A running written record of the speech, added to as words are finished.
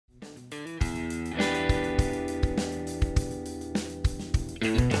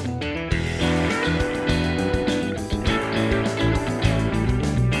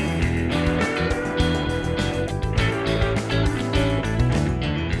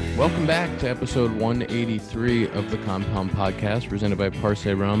Welcome back to episode 183 of the Compound Podcast, presented by Parse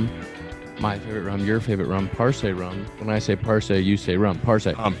Rum. My favorite rum, your favorite rum, Parse Rum. When I say Parse, you say rum. Parse.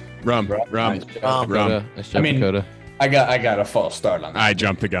 Rum. Nice job, Dakota. Nice job, Dakota. I got a false start on that. I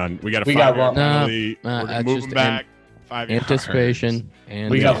jumped the gun. We got a We got five-yard one. penalty. We're gonna move them back. 5 yards. Anticipation.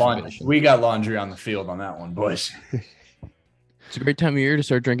 And We got laundry on the field on that one, boys. It's a great time of year to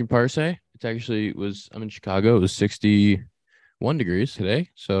start drinking Parse. I'm in Chicago. It was 61 degrees today.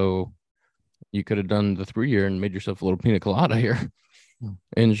 So you could have done the 3-year and made yourself a little pina colada here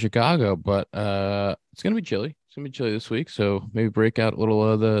in Chicago. But it's going to be chilly. It's going to be chilly this week. So maybe break out a little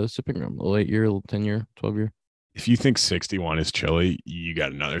of the sipping room, a little 8-year, a little 10-year, 12-year. If you think 61 is chilly, you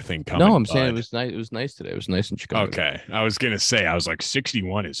got another thing coming. No, I'm saying it was nice. It was nice today. It was nice in Chicago. Okay. I was going to say, I was like,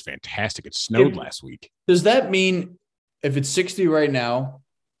 61 is fantastic. It snowed last week. Does that mean if it's 60 right now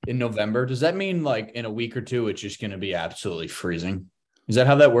in November, does that mean like in a week or two, it's just going to be absolutely freezing? Is that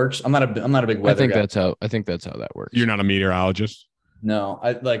how that works? I'm not a big weather guy. I think that's how that works. You're not a meteorologist? No,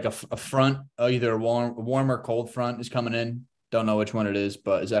 I like a front, either a warm or cold front is coming in. Don't know which one it is,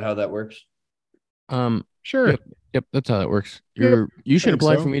 but is that how that works? Sure. Yep, that's how that works. You should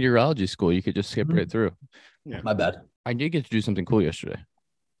apply for meteorology school. You could just skip right through. Yeah, my bad. I did get to do something cool yesterday.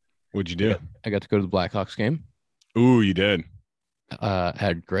 What'd you do? I got to go to the Blackhawks game. Ooh, you did.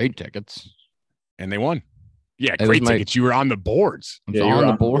 Had great tickets. And they won. Yeah, great tickets. You were on the boards. I was on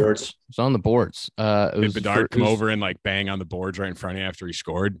the boards. Did Bedard come over and like bang on the boards right in front of you after he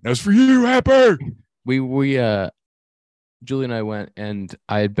scored? That was for you, Happer. We Julie and I went, and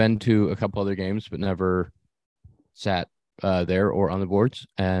I had been to a couple other games, but never sat there or on the boards.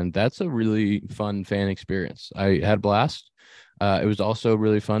 And that's a really fun fan experience. I had a blast. It was also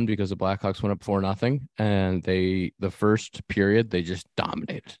really fun because the Blackhawks went up 4-0, and the first period they just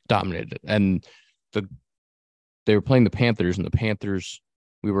dominated, and they were playing the Panthers, and the Panthers,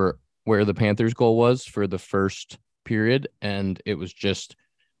 we were where the Panthers goal was for the first period, and it was just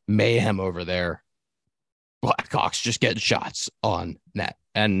mayhem over there. Blackhawks just getting shots on net.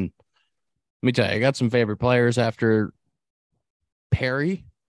 And let me tell you, I got some favorite players after Perry.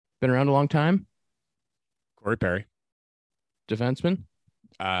 Been around a long time. Corey Perry. Defenseman.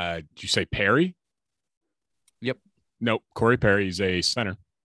 Did you say Perry? Yep. Nope. Corey Perry's a center.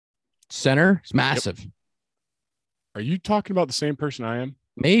 Center? It's massive. Yep. Are you talking about the same person I am?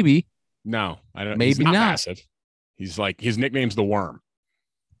 Maybe. No, I don't. Maybe he's not not. Massive. He's like, his nickname's the Worm.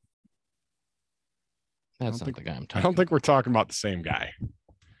 That's not the guy I'm talking about. I don't think we're talking about the same guy.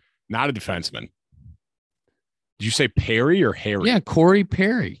 Not a defenseman. Did you say Perry or Harry? Yeah, Corey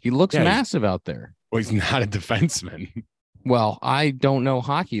Perry. He looks massive out there. Well, he's not a defenseman. Well, I don't know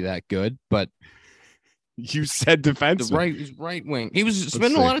hockey that good, but you said defenseman. He's right wing. He was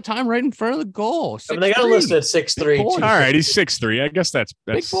spending a lot of time right in front of the goal. They got to list at 6'3". All right, he's 6'3". I guess that's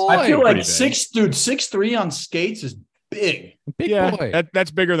big boy. I feel like 6'3" on skates is big. Big boy.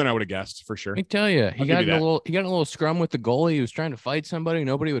 That's bigger than I would have guessed for sure. I tell you, he got in a little scrum with the goalie. He was trying to fight somebody.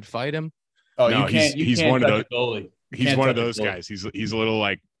 Nobody would fight him. Oh, no, he's one of those goalie. He's one of those guys. He's a little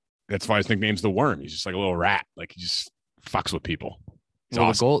like, that's why his nickname's the Worm. He's just like a little rat. Like he just fucks with people.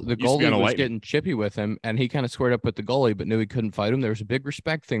 Awesome. The goalie was getting chippy with him, and he kind of squared up with the goalie, but knew he couldn't fight him. There was a big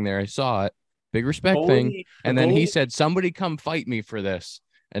respect thing there. I saw it. Big respect thing. And then he said, somebody come fight me for this.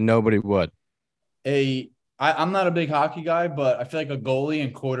 And nobody would. I'm not a big hockey guy, but I feel like a goalie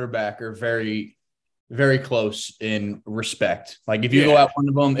and quarterback are very, very close in respect. Like if you go out one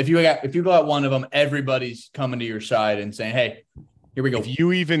of them, if you go out one of them, everybody's coming to your side and saying, "Hey, here we go." If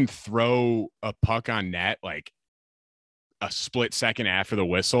you even throw a puck on net, like a split second after the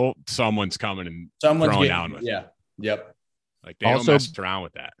whistle, someone's coming and throwing down with it. Yep. Like they don't mess around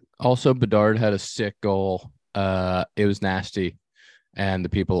with that. Also, Bedard had a sick goal. It was nasty, and the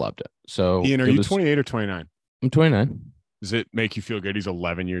people loved it. So, Ian, are you 28 or 29? I'm 29. Does it make you feel good? He's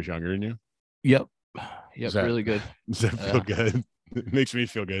 11 years younger than you. Yep. Really good. Does that feel good? It makes me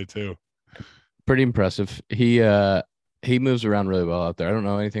feel good too. Pretty impressive. He moves around really well out there. I don't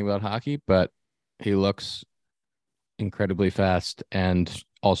know anything about hockey, but he looks incredibly fast and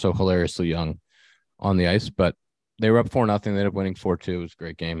also hilariously young on the ice. But they were up 4-0. They ended up winning 4-2. It was a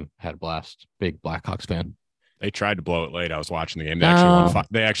great game. Had a blast. Big Blackhawks fan. They tried to blow it late. I was watching the game. They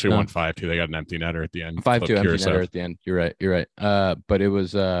actually won 5-2. They got an empty netter at the end. 5-2 empty netter at the end. You're right. But it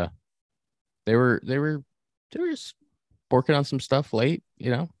was they were just working on some stuff late,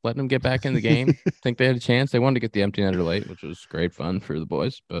 letting them get back in the game. Think they had a chance. They wanted to get the empty netter late, which was great fun for the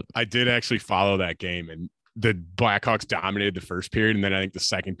boys. But I did actually follow that game, and the Blackhawks dominated the first period, and then I think the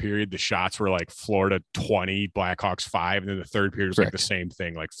second period, the shots were like Florida 20, Blackhawks 5, and then the third period was like the same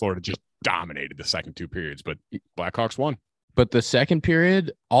thing. Like Florida just dominated the second two periods, but Blackhawks won. But the second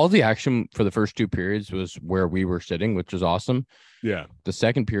period, all the action for the first two periods was where we were sitting, which was awesome. Yeah. The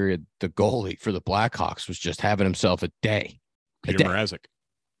second period, the goalie for the Blackhawks was just having himself a day. Peter Mrazek.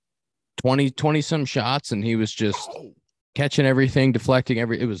 20 some shots, and he was just catching everything, deflecting I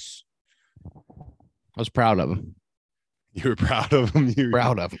was proud of him. You were proud of him? You were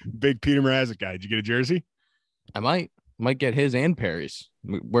proud of him. Big Peter Mrazek guy. Did you get a jersey? I might get his and Perry's.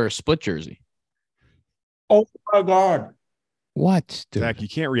 Wear a split jersey. Oh my God. What, dude? Zach, you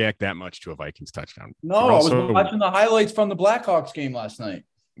can't react that much to a Vikings touchdown. No, I was watching the highlights from the Blackhawks game last night.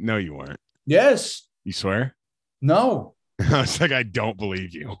 No, you weren't. Yes. You swear? No. I was like, I don't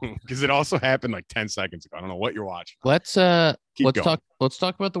believe you, because it also happened like 10 seconds ago. I don't know what you're watching. Let's talk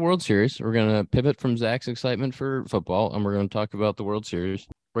about the World Series. We're gonna pivot from Zach's excitement for football, and we're gonna talk about the World Series.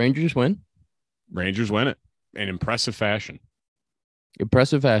 Rangers win. Rangers win it in impressive fashion.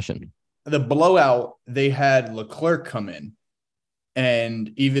 The blowout, they had Leclerc come in,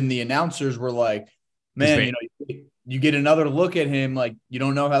 and even the announcers were like, man, you get another look at him, like, you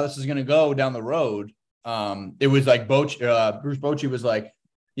don't know how this is going to go down the road. It was like Bruce Bochy was like,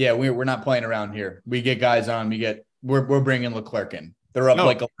 yeah, we're not playing around here. We get guys on. We're bringing Leclerc in. They're up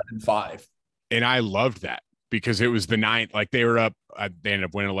like 11-5. And I loved that because it was the ninth. Like they were up. They ended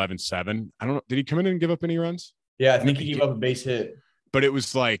up winning 11-7. I don't know. Did he come in and give up any runs? Yeah, I think he gave up a base hit. But it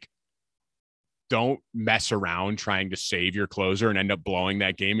was like, don't mess around trying to save your closer and end up blowing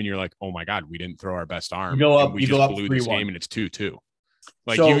that game. And you're like, oh my God, we didn't throw our best arm. We just blew this game and it's 2-2.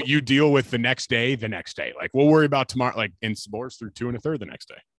 Like you deal with the next day. Like we'll worry about tomorrow. Like in sports through 2 1/3 the next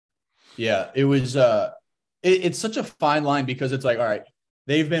day. Yeah, it was. It's such a fine line because it's like, all right,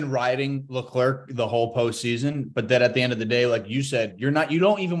 they've been riding Leclerc the whole postseason, but then at the end of the day, like you said, you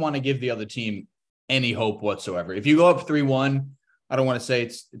don't even want to give the other team any hope whatsoever. If you go up 3-1, I don't want to say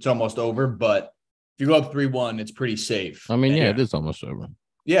it's almost over, but if you go up 3-1, it's pretty safe. I mean, it is almost over.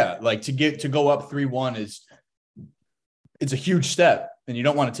 Yeah, like to go up 3-1 it's a huge step, and you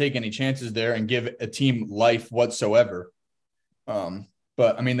don't want to take any chances there and give a team life whatsoever.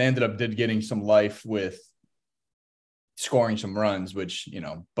 But I mean, they ended up getting some life with scoring some runs, which,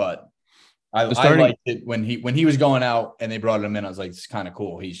 but I liked it when he was going out and they brought him in. I was like, it's kind of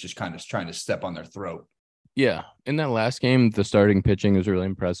cool. He's just kind of trying to step on their throat. Yeah. In that last game, the starting pitching was really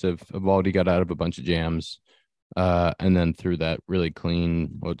impressive. Evaldi got out of a bunch of jams, and then threw that really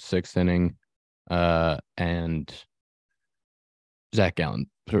clean, sixth inning, and Zach Gallen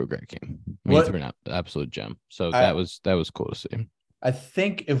threw a great game. He threw an absolute gem. So that was cool to see. I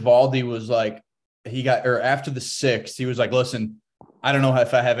think Evaldi was like, after the sixth, he was like, listen, I don't know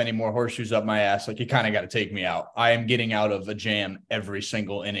if I have any more horseshoes up my ass. Like, you kind of got to take me out. I am getting out of a jam every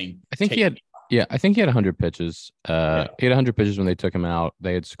single inning. I think he had 100 pitches. He had 100 pitches when they took him out.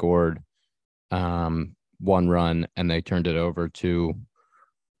 They had scored one run, and they turned it over to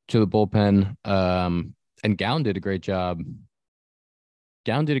the bullpen. And Gallen did a great job.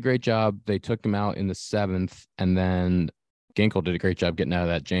 They took him out in the seventh, and then Ginkel did a great job getting out of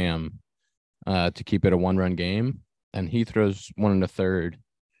that jam to keep it a one-run game. And he throws 1 1/3,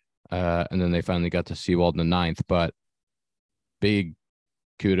 and then they finally got to Sewald in the ninth. But big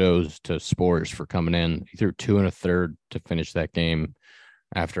kudos to Spores for coming in. He threw 2 1/3 to finish that game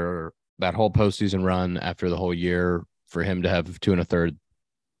after that whole postseason run, after the whole year. For him to have 2 1/3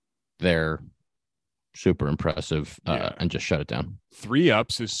 there, super impressive, and just shut it down. 3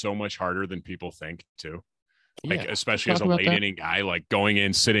 ups is so much harder than people think too. Like, especially as a late inning guy, like going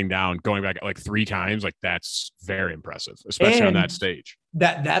in, sitting down, going back like 3 times, like that's very impressive, especially on that stage.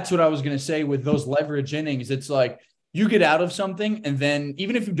 That's what I was going to say with those leverage innings. It's like you get out of something, and then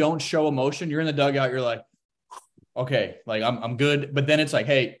even if you don't show emotion, you're in the dugout, you're like, okay, like I'm good. But then it's like,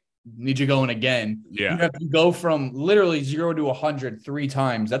 hey, need you going again. Yeah. You have to go from literally 0 to 100 3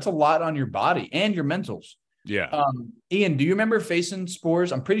 times. That's a lot on your body and your mentals. Yeah. Ian, do you remember facing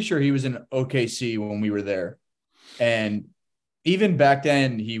Spores? I'm pretty sure he was in OKC when we were there. And even back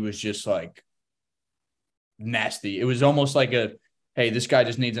then, he was just like nasty. It was almost like hey, this guy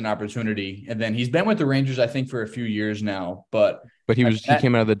just needs an opportunity. And then he's been with the Rangers, I think, for a few years now. But he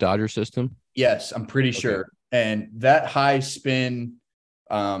came out of the Dodger system? Yes, I'm pretty sure. And that high spin,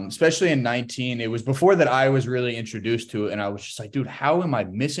 especially in 19, it was before that I was really introduced to it. And I was just like, dude, how am I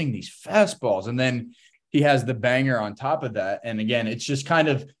missing these fastballs? And then he has the banger on top of that. And again, it's just kind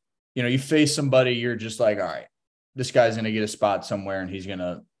of, you face somebody, you're just like, all right, this guy's going to get a spot somewhere, and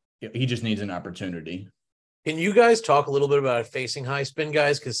he just needs an opportunity. Can you guys talk a little bit about facing high spin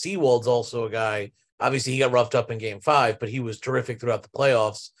guys? Because Sewald's also a guy, obviously he got roughed up in game 5, but he was terrific throughout the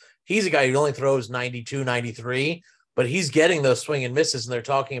playoffs. He's a guy who only throws 92, 93, but he's getting those swing and misses, and they're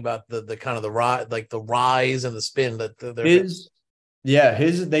talking about the kind of the rise and the spin that they're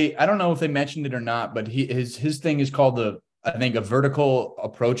I don't know if they mentioned it or not, but his thing is called I think a vertical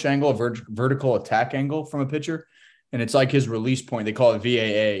approach angle, vertical attack angle from a pitcher. And it's like his release point. They call it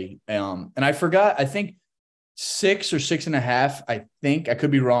VAA. And I forgot, I think 6 or 6.5, I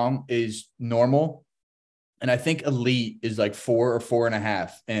could be wrong, is normal. And I think elite is like 4 or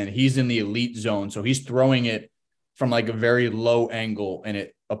 4.5. And he's in the elite zone. So he's throwing it from like a very low angle and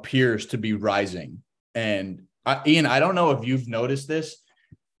it appears to be rising. And Ian, I don't know if you've noticed this.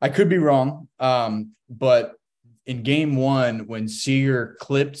 I could be wrong. But in game 1, when Seager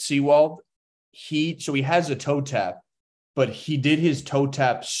clipped Sewald, he has a toe tap, but he did his toe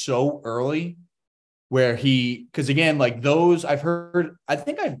tap so early where because again, like those I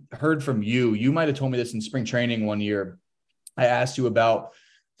think I've heard from you might have told me this in spring training one year. I asked you about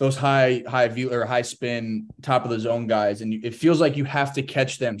those high view or high spin top of the zone guys. And it feels like you have to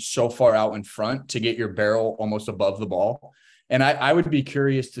catch them so far out in front to get your barrel almost above the ball. And I would be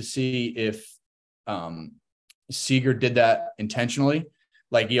curious to see if Seager did that intentionally.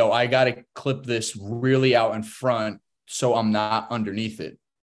 Like, I got to clip this really out in front so I'm not underneath it.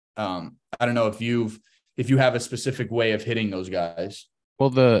 I don't know if you have a specific way of hitting those guys. Well,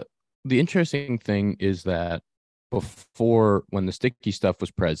 the interesting thing is that before, when the sticky stuff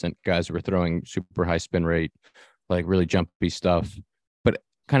was present, guys were throwing super high spin rate, like really jumpy stuff, but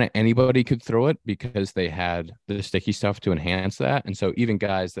kind of anybody could throw it because they had the sticky stuff to enhance that. And so even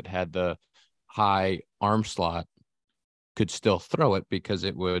guys that had the high arm slot could still throw it because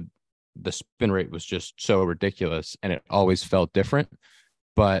the spin rate was just so ridiculous and it always felt different.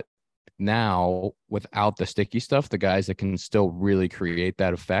 But now without the sticky stuff, the guys that can still really create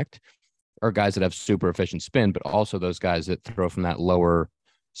that effect are guys that have super efficient spin, but also those guys that throw from that lower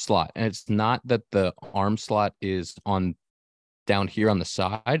slot. And it's not that the arm slot is on down here on the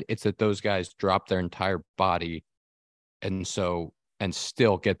side. It's that those guys drop their entire body and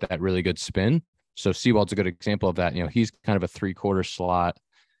still get that really good spin. So Sewald's a good example of that. He's kind of a 3/4 slot,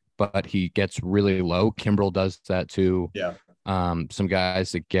 but he gets really low. Kimbrel does that too. Yeah. Some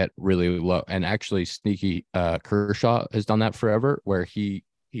guys that get really low, and actually sneaky Kershaw has done that forever, where he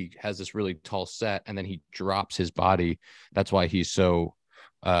has this really tall set and then he drops his body. That's why he's so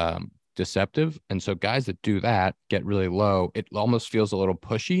deceptive. And so guys that do that get really low. It almost feels a little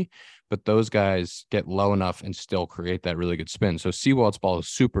pushy, but those guys get low enough and still create that really good spin. So Sewald's ball is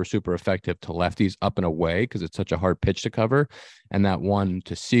super, super effective to lefties up and away because it's such a hard pitch to cover. And that one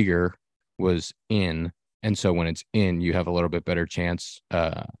to Seager was in. And so when it's in, you have a little bit better chance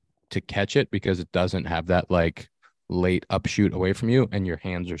to catch it because it doesn't have that like late upshoot away from you and your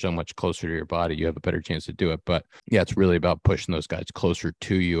hands are so much closer to your body. You have a better chance to do it. But yeah, it's really about pushing those guys closer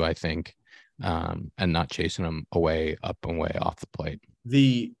to you, I think, and not chasing them away, up and way off the plate.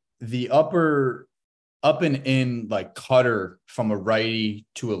 The upper up and in like cutter from a righty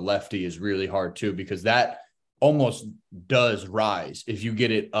to a lefty is really hard too, because that almost does rise if you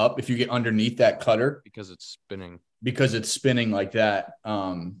get it up, if you get underneath that cutter, because it's spinning like that.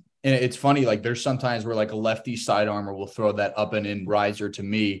 And it's funny, like there's sometimes where like a lefty sidearmer will throw that up and in riser to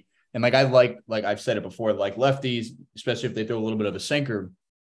me. And like I've said it before, like lefties, especially if they throw a little bit of a sinker,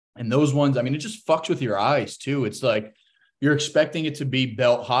 and those ones, I mean, it just fucks with your eyes too. It's like you're expecting it to be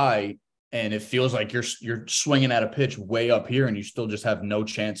belt high and it feels like you're swinging at a pitch way up here and you still just have no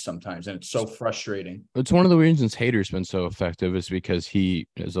chance sometimes. And it's so frustrating. It's one of the reasons Hader's been so effective is because he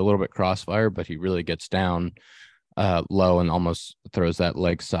is a little bit crossfire, but he really gets down low and almost throws that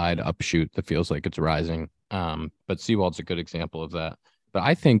leg side upshoot that feels like it's rising. But Sewald's a good example of that. But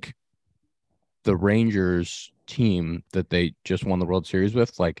I think the Rangers team that they just won the World Series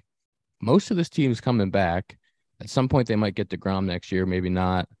with, like most of this team is coming back. At some point they might get DeGrom next year, maybe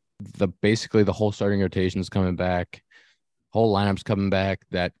not. Basically the whole starting rotation is coming back. Whole lineup's coming back.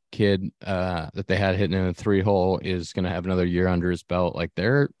 That kid that they had hitting in a 3-hole is going to have another year under his belt. Like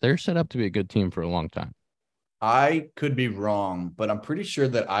they're set up to be a good team for a long time. I could be wrong, but I'm pretty sure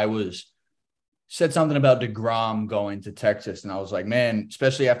that said something about DeGrom going to Texas. And I was like, man,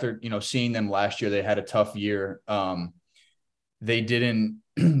 especially after, seeing them last year, they had a tough year. They didn't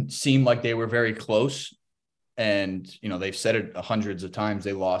seem like they were very close. And, they've said it hundreds of times.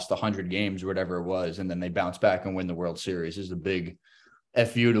 They lost 100 games or whatever it was. And then they bounced back and win the World Series. This is a big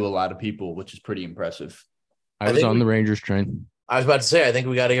FU to a lot of people, which is pretty impressive. I was on the Rangers train. I was about to say, I think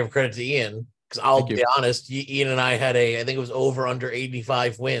we got to give credit to Ian. Because I'll be honest, Ian and I had I think it was over under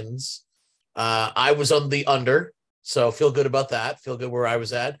 85 wins. I was on the under, so feel good about that. Feel good where I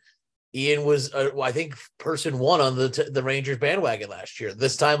was at. Ian was, I think, person one on the Rangers bandwagon last year.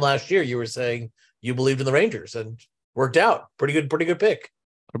 This time last year, you were saying you believed in the Rangers, and worked out. Pretty good pick.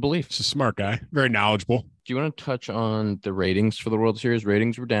 I believe. He's a smart guy, very knowledgeable. Do you want to touch on the ratings for the World Series?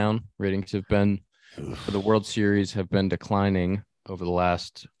 Ratings were down. Ratings have been for the World Series have been declining over the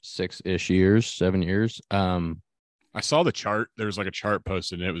last 7 years. I saw the chart. There was like a chart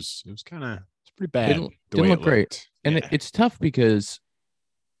posted, and it was it's pretty bad. Didn't look great. And it's tough because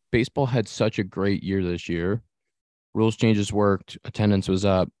baseball had such a great year this year. Rules changes worked. Attendance was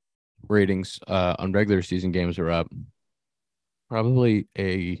up. Ratings on regular season games were up. Probably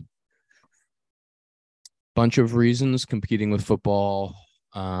a bunch of reasons competing with football.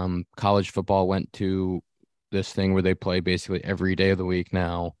 College football went to this thing where they play basically every day of the week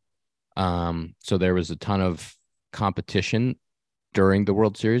now. So there was a ton of competition during the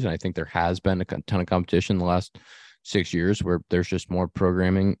World Series, and I think there has been a ton of competition in the last 6 years where there's just more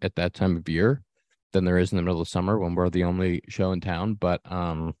programming at that time of year than there is in the middle of summer when we're the only show in town. But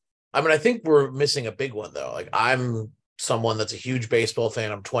I think we're missing a big one though. Like I'm someone that's a huge baseball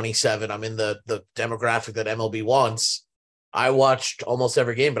fan. I'm 27. I'm in the demographic that MLB wants. I watched almost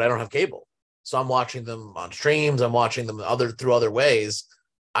every game, but I don't have cable. So I'm watching them on streams. I'm watching them through other ways.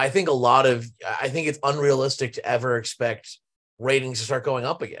 I think it's unrealistic to ever expect ratings to start going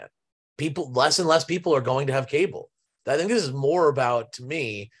up again. Less and less people are going to have cable. I think this is more about, to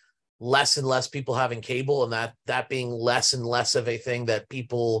me, less and less people having cable, and that being less and less of a thing that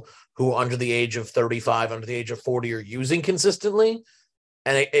people who are under the age of 35, under the age of 40 are using consistently,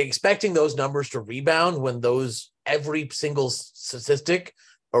 and expecting those numbers to rebound when every single statistic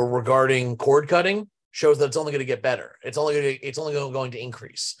regarding cord cutting shows that it's only going to get better. It's only going to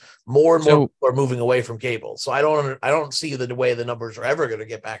increase. More and more people are moving away from cable. So I don't see the way the numbers are ever going to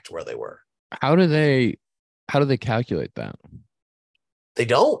get back to where they were. How do they calculate that? They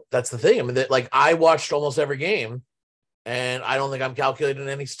don't. That's the thing. I mean, I watched almost every game, and I don't think I'm calculating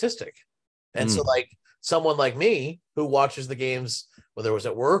any statistic. And so, someone like me who watches the games, whether it was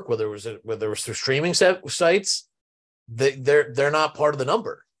at work, whether it was through streaming sites, they're not part of the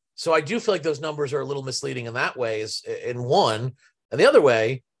number. So I do feel like those numbers are a little misleading in that way. In one, and the other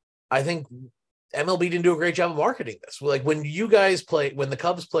way, I think MLB didn't do a great job of marketing this. Like when the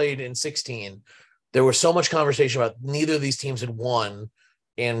Cubs played in 2016. There was so much conversation about neither of these teams had won.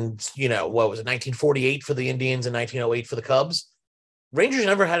 And, what was it, 1948 for the Indians and 1908 for the Cubs? Rangers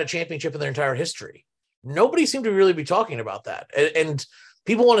never had a championship in their entire history. Nobody seemed to really be talking about that. And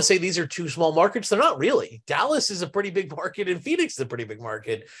people want to say these are two small markets. They're not really. Dallas is a pretty big market and Phoenix is a pretty big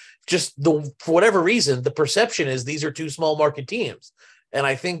market. Just for whatever reason, the perception is these are two small market teams. And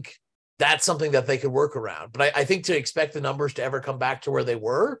I think that's something that they could work around. But I think to expect the numbers to ever come back to where they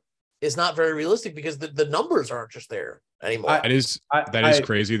were is not very realistic because the numbers aren't just there anymore. That is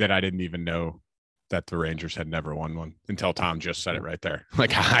crazy that I didn't even know that the Rangers had never won one until Tom just said it right there.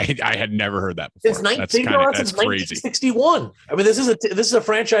 Like I had never heard that before. That's crazy. 1961. I mean, this is a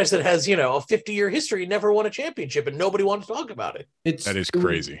franchise that has, a 50-year history, never won a championship, and nobody wanted to talk about it. That is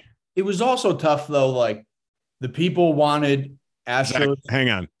crazy. It was also tough though. Like the people wanted Astros. Zach, hang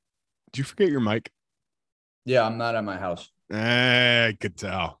on. Did you forget your mic? Yeah, I'm not at my house. I could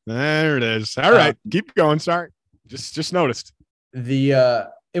tell. There it is. All right, keep going. Sorry, just noticed.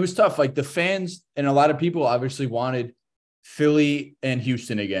 It was tough. Like the fans and a lot of people obviously wanted Philly and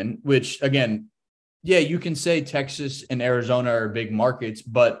Houston again. Which again, yeah, you can say Texas and Arizona are big markets,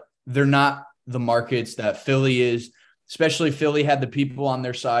 but they're not the markets that Philly is. Especially Philly had the people on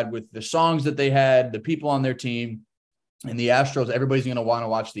their side with the songs that they had, the people on their team, and the Astros. Everybody's going to want to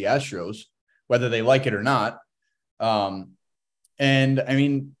watch the Astros, whether they like it or not. And I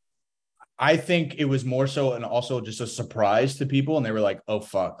mean, I think it was more so and also just a surprise to people. And they were like, oh,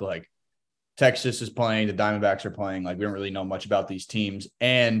 fuck, like Texas is playing, the Diamondbacks are playing. Like we don't really know much about these teams.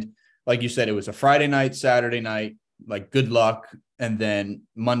 And like you said, it was a Friday night, Saturday night, like good luck. And then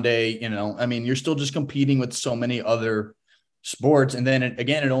Monday, you're still just competing with so many other sports. And then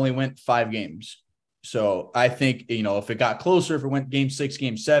it only went 5 games. So I think, if it got closer, if it went game 6,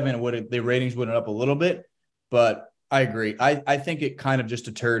 game 7, the ratings went up a little bit, but I agree. I think it kind of just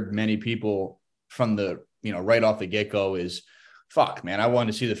deterred many people from the, right off the get-go is, fuck, man, I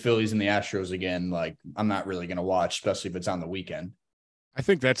wanted to see the Phillies and the Astros again. Like, I'm not really going to watch, especially if it's on the weekend. I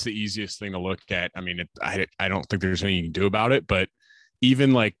think that's the easiest thing to look at. I mean, I don't think there's anything you can do about it, but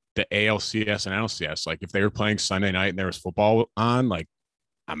even like the ALCS and NLCS, like if they were playing Sunday night and there was football on, like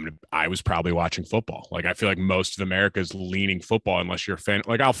I was probably watching football. Like I feel like most of America is leaning football unless you're a fan.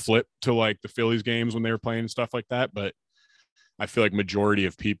 Like I'll flip to like the Phillies games when they were playing and stuff like that. But I feel like majority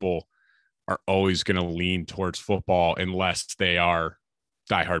of people are always going to lean towards football unless they are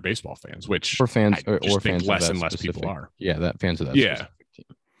diehard baseball fans, which or fans or fans less and less people are. Yeah, that fans of that. Yeah.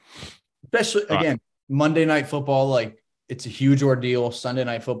 Especially again, Monday Night Football, like it's a huge ordeal. Sunday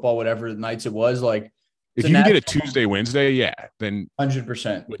Night Football, whatever nights it was, like if you can get a Tuesday, Wednesday, yeah, then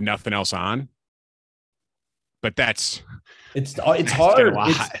 100% with nothing else on. But it's hard.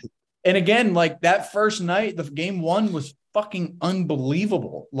 And again, like that first night, the game one was fucking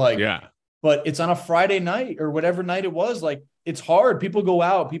unbelievable. Like, yeah, but it's on a Friday night or whatever night it was. Like, it's hard. People go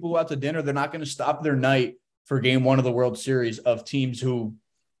out to dinner. They're not going to stop their night for game one of the World Series of teams who,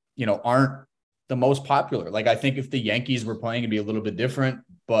 you know, aren't the most popular. Like, I think if the Yankees were playing, it'd be a little bit different,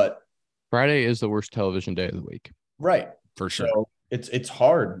 but Friday is the worst television day of the week. Right. For sure. So it's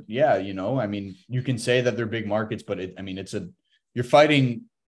hard. Yeah. You know, I mean, you can say that they're big markets, but you're fighting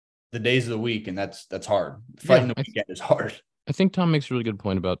the days of the week, and that's hard. Fighting the weekend is hard. I think Tom makes a really good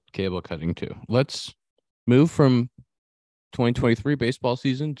point about cable cutting too. Let's move from 2023 baseball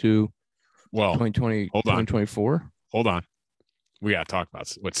season to 2020, 2024. Hold on. We got to talk about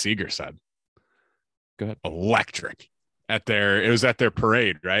what Seager said. Go ahead. Electric. It was at their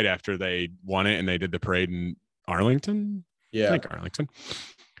parade, right? After they won it and they did the parade in Arlington. Yeah. I think Arlington.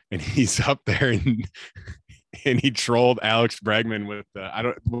 And he's up there and he trolled Alex Bregman with I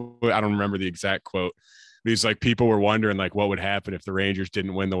don't remember the exact quote. But he's like, people were wondering like what would happen if the Rangers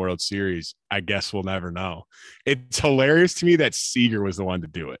didn't win the World Series. I guess we'll never know. It's hilarious to me that Seager was the one to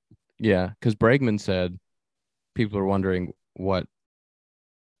do it. Yeah, because Bregman said people are wondering what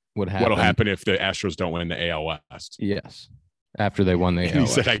would happen. What'll happen if the Astros don't win the AL West? Yes. After they won the AL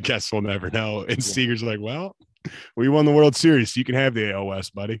West. He said, I guess we'll never know. And Seager's like, well, we won the World Series, so you can have the AL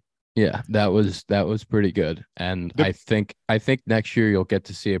West, buddy. Yeah, that was pretty good. And I think next year you'll get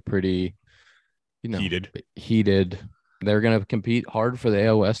to see a pretty, heated. They're going to compete hard for the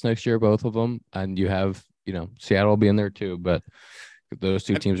AL West next year, both of them. And you have, Seattle will be in there too, but those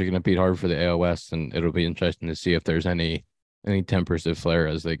two teams are going to compete hard for the AL West, and it'll be interesting to see if there's any tempers that flare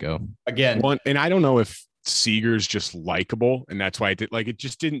as they go. Again, and I don't know if Seager's just likable, and that's why it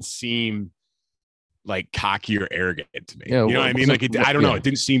just didn't seem like cocky or arrogant to me. Yeah, you know what I mean? Like, I don't know. It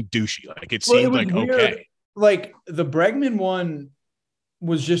didn't seem douchey. Like, it seemed like weird. Okay. Like the Bregman one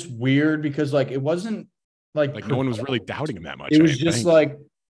was just weird because like it wasn't like no one was really doubting him that much. It was just like,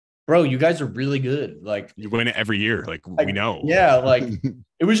 bro, you guys are really good. Like you win it every year. Like we know. Yeah. Like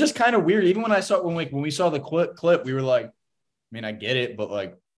it was just kind of weird. Even when when we saw the clip, we were like, I mean, I get it, but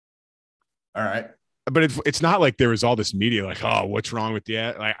like, all right. But it's not like there was all this media like, oh, what's wrong with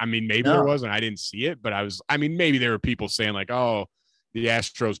the like? I mean, maybe there was, and I didn't see it, but maybe there were people saying like, oh, the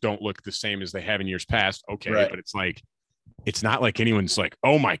Astros don't look the same as they have in years past. Okay, right. But it's like, it's not like anyone's like,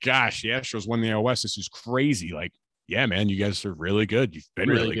 oh my gosh, the Astros won the AL West. This is crazy. Like, yeah, man, you guys are really good. You've been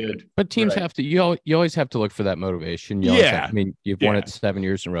really good. But teams have to. You always have to look for that motivation. You've won it 7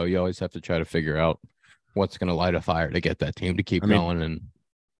 years in a row. You always have to try to figure out what's going to light a fire to get that team to keep going. And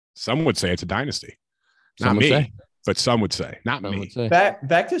some would say it's a dynasty. Not me, but some would say, not me.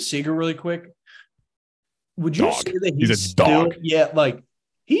 Back to Seager really quick. Would you say that he's a dog? Yeah, like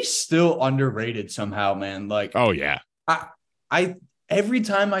he's still underrated somehow, man. Like, oh yeah. I every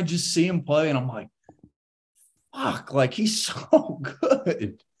time I just see him play, and I'm like, fuck, like he's so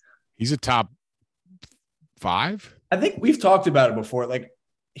good. He's a top 5. I think we've talked about it before. Like,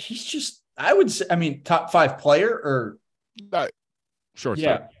 he's just, I would say, I mean, top 5 player or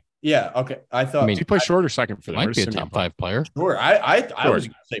shortstop. Yeah. Okay. Did he play short or second for them? Might be a top 5 player. Sure. I was going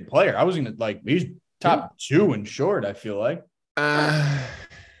to say player. I was going to he's top 2 in short. I feel like.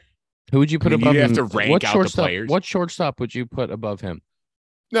 Who would you put above him? You have to rank out the players. What shortstop would you put above him?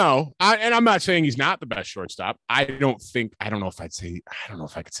 No, and I'm not saying he's not the best shortstop. I don't know if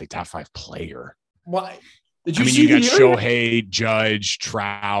I could say top 5 player. Why? You got Shohei, Judge,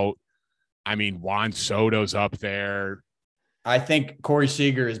 Trout. I mean, Juan Soto's up there. I think Corey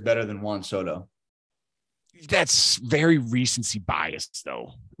Seager is better than Juan Soto. That's very recency biased,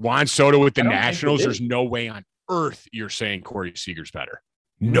 though. Juan Soto with the Nationals, there's no way on earth you're saying Corey Seager's better.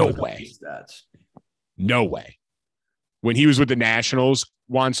 No way. No way. When he was with the Nationals,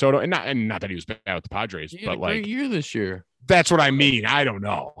 Juan Soto, and not that he was bad with the Padres, but like great year this year. That's what I mean. I don't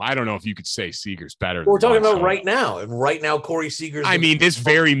know if you could say Seager's better. We're talking about right now, and right now Corey Seager's. This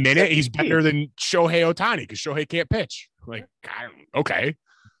very minute, he's better than Shohei Ohtani because Shohei can't pitch. Like, okay,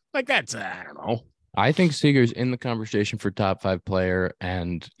 like that's I don't know. I think Seager's in the conversation for top 5 player,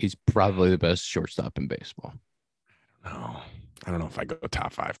 and he's probably the best shortstop in baseball. No, I don't know if I go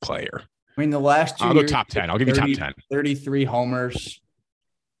top 5 player. I mean, the last 2 I'll go top 10. I'll give you top 10. 33 homers.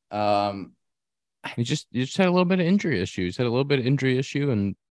 He just had a little bit of injury issues. Had a little bit of injury issue,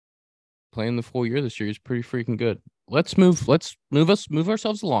 and playing the full year this year is pretty freaking good. Let's move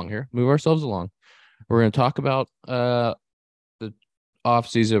ourselves along here. We're going to talk about the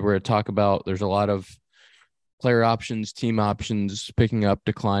offseason. We're going to talk about there's a lot of player options, team options, picking up,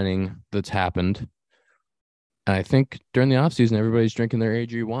 declining that's happened. And I think during the offseason, everybody's drinking their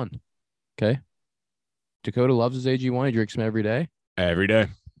AG1. Okay. Dakota loves his AG1. He drinks them every day. Every day.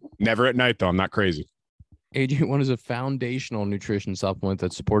 Never at night, though. I'm not crazy. AG1 is a foundational nutrition supplement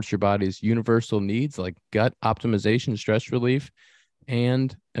that supports your body's universal needs like gut optimization, stress relief,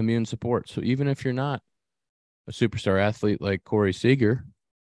 and immune support. So even if you're not a superstar athlete like Corey Seager,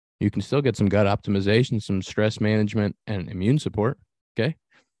 you can still get some gut optimization, some stress management, and immune support. Okay.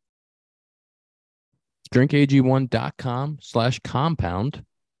 drinkag1.com/compound.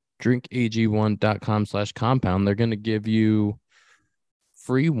 drinkag1.com/compound. They're going to give you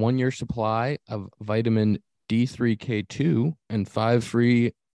free 1-year supply of vitamin D3K2 and 5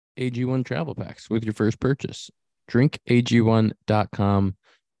 free AG1 travel packs with your first purchase.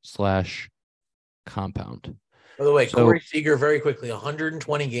 drinkag1.com/compound. By the way, Corey Seager, very quickly,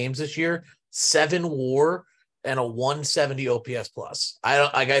 120 games this year, 7 WAR, and a 170 OPS plus. I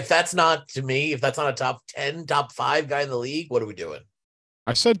don't like if that's not, to me, if that's not a top 10, top 5 guy in the league, what are we doing?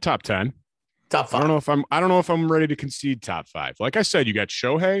 I said top 10. Top 5. I don't know if I'm ready to concede top 5. Like I said, you got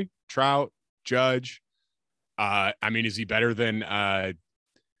Shohei, Trout, Judge. I mean, is he better than oh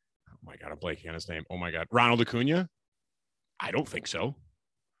my God, I'm blanking on his name. Oh my God. Ronald Acuna? I don't think so.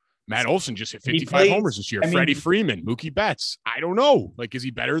 Matt Olson just hit 55 homers this year. Freddie Freeman, Mookie Betts. I don't know. Like, is he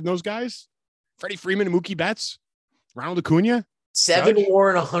better than those guys? Freddie Freeman and Mookie Betts? Ronald Acuna? 7 WAR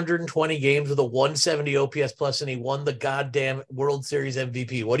in 120 games with a 170 OPS plus, and he won the goddamn World Series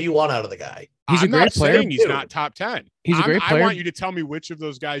MVP. What do you want out of the guy? He's a great player. He's not top 10. He's a great player. I want you to tell me which of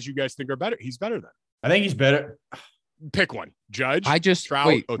those guys you guys think are better. He's better than. I think he's better. Pick one. Judge.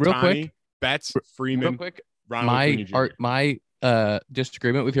 Trout, Ohtani, real quick, Betts, Freeman. Real quick, Ronald my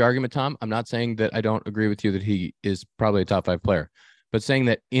disagreement with your argument, Tom. I'm not saying that I don't agree with you that he is probably a top 5 player, but saying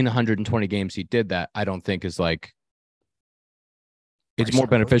that in 120 games he did that, I don't think is like. It's more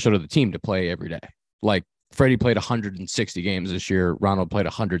beneficial to the team to play every day. Like Freddie played 160 games this year. Ronald played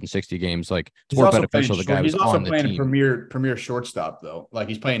 160 games. Like it's more beneficial. The guy was on the team. He's also playing premier shortstop though. Like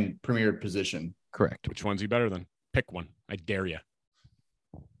he's playing premier position. Correct. Which one's he better than? Pick one. I dare you.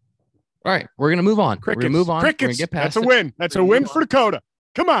 All right, we're gonna move on. Crickets. We're gonna move on. Crickets. We're gonna get past That's a win. That's a win for Dakota.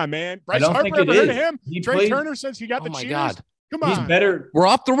 Come on, man. Bryce Harper, ever heard of him? Trey Turner says he got the cheers. God. Come on. He's better. We're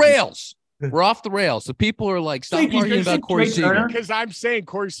off the rails. We're off the rails. The people are like, stop arguing about Corey Seager. Because I'm saying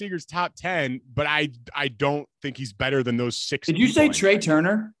Corey Seager's top 10, but I don't think he's better than those 6. Did you say Trey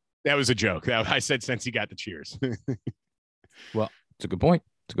Turner? That was a joke. I said since he got the cheers. Well, it's a good point.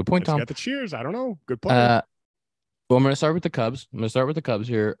 It's a good point, Tom. Got the cheers. I don't know. Good point. Well, I'm going to start with the Cubs. I'm going to start with the Cubs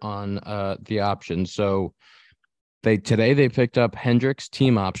here on the options. So today they picked up Hendricks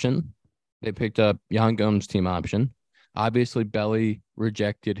team option. They picked up Yan Gomes team option. Obviously, Belly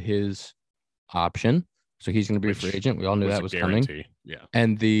rejected his option, so he's going to be a free agent. We all knew that was coming. Yeah.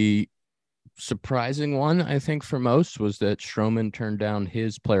 And the surprising one, I think, for most was that Stroman turned down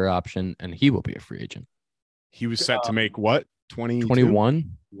his player option, and he will be a free agent. He was set to make what?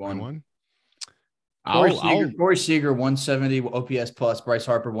 21? 21. Corey Seager 170 OPS plus, Bryce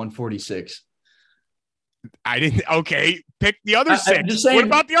Harper 146. I didn't. Okay, pick the other 6. What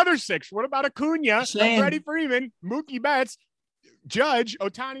about the other 6? What about Acuna, Freddie Freeman, Mookie Betts, Judge,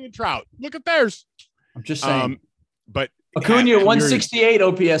 Ohtani, and Trout? Look at theirs. I'm just saying. But Acuna 168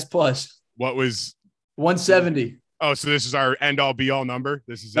 OPS plus. What was 170? Oh, so this is our end all be all number.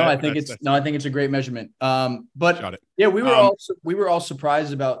 This is I think it's a great meameasurement. But yeah, we were all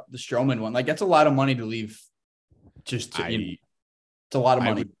surprised about the Stroman one. Like that's a lot of money to leave. It's a lot of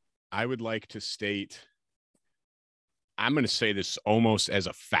money. I would like to state. I'm going to say this almost as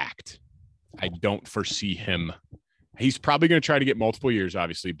a fact. I don't foresee him. He's probably going to try to get multiple years,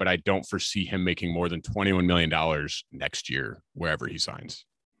 obviously, but I don't foresee him making more than $21 million next year, wherever he signs.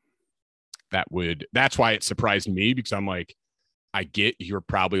 That's why it surprised me, because I'm like, I get you're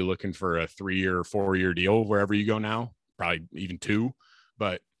probably looking for a 3-year or 4-year deal wherever you go now, probably even 2,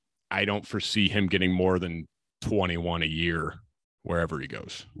 but I don't foresee him getting more than 21 a year wherever he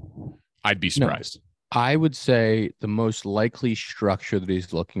goes. I'd be surprised. No. I would say the most likely structure that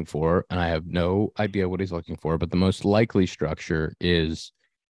he's looking for, and I have no idea what he's looking for, but the most likely structure is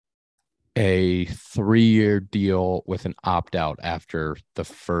a 3-year deal with an opt-out after the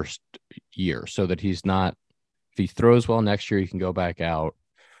first year, so that he's not, if he throws well next year, he can go back out.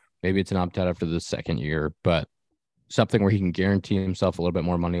 Maybe it's an opt-out after the second year, but something where he can guarantee himself a little bit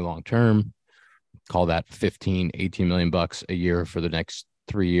more money long-term, call that 15, 18 million bucks a year for the next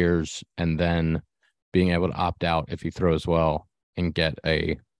 3 years, and then being able to opt out if he throws well and get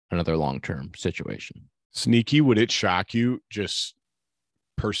another long-term situation. Sneaky, would it shock you, just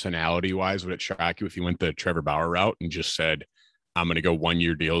personality-wise, would it shock you if he went the Trevor Bauer route and just said, I'm going to go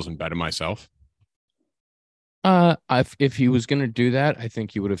 1-year deals and bet him myself? If he was going to do that, I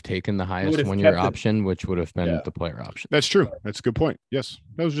think he would have taken the highest 1-year option, which would have been the player option. That's true. That's a good point. Yes.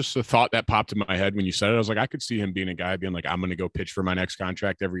 That was just a thought that popped in my head when you said it. I was like, I could see him being a guy being like, I'm going to go pitch for my next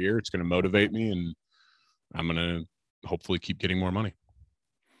contract every year. It's going to motivate me and I'm going to hopefully keep getting more money.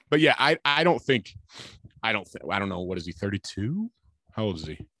 But yeah, I don't know. What is he, 32? How old is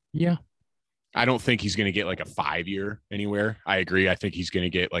he? Yeah. I don't think he's going to get like a 5-year anywhere. I agree. I think he's going to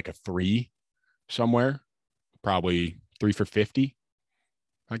get like a 3 somewhere. Probably 3 for 50.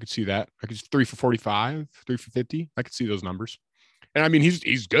 I could see that. I could 3 for 45, 3 for 50. I could see those numbers. And I mean,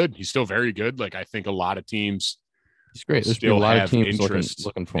 he's good. He's still very good. Like I think a lot of teams. He's great. There's still a lot of teams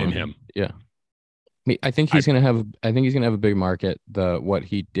looking for him. Yeah. I think he's gonna have a big market. What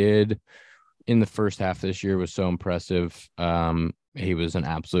he did in the first half of this year was so impressive. He was an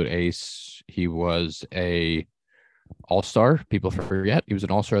absolute ace. He was a all-star. People forget he was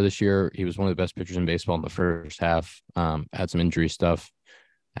an all-star this year. He was one of the best pitchers in baseball in the first half. Had some injury stuff,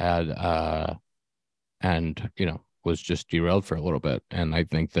 and was just derailed for a little bit. And I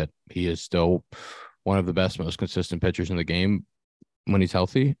think that he is still one of the best, most consistent pitchers in the game when he's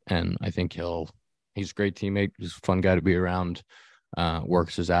healthy. And I think he's a great teammate. He's a fun guy to be around.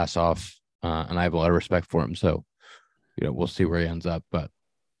 Works his ass off, and I have a lot of respect for him. So, we'll see where he ends up. But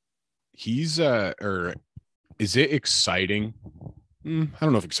he's is it exciting? I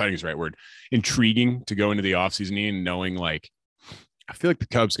don't know if exciting is the right word. Intriguing to go into the offseason and knowing, like, I feel like the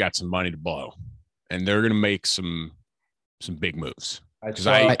Cubs got some money to blow and they're going to make some big moves. Because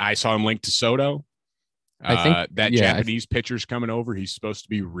I saw him linked to Soto. I think Japanese pitcher's coming over. He's supposed to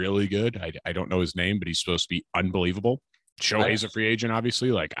be really good. I don't know his name, but he's supposed to be unbelievable. Shohei's a free agent,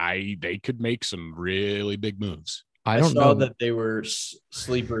 obviously. Like they could make some really big moves. I saw that they were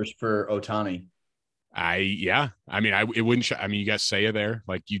sleepers for Ohtani. It wouldn't. You got Seiya there.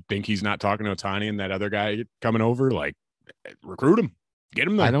 Like, you think he's not talking to Ohtani and that other guy coming over? Like, recruit him, get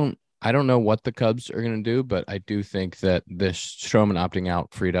him there. I don't know what the Cubs are going to do, but I do think that this Stroman opting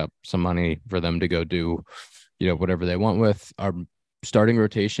out freed up some money for them to go do, whatever they want with. Our starting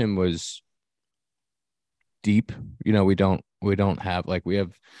rotation was deep. We don't have, like, we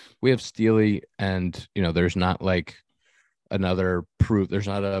have Steely, and there's not like another there's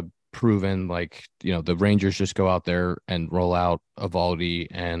not a proven, like, the Rangers just go out there and roll out Eovaldi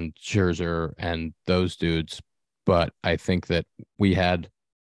and Scherzer and those dudes. But I think that we had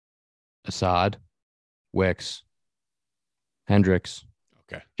Assad, Wicks, Hendricks.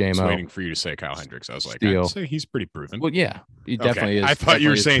 Okay. I was waiting for you to say Kyle Hendricks. I was like, Steele. I'd say he's pretty proven. Well, yeah, he definitely is. I thought you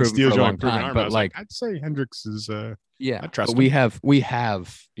were saying Steele's a proven arm, but like, I'd say Hendricks is yeah. I trust but him. we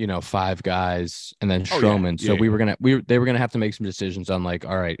have 5 guys and then Stroman. So they were gonna have to make some decisions on, like,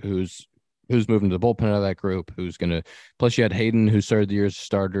 all right, who's moving to the bullpen out of that group, who's gonna. Plus, you had Hayden, who started the year as a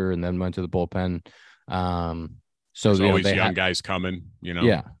starter and then went to the bullpen. So there's always young guys coming.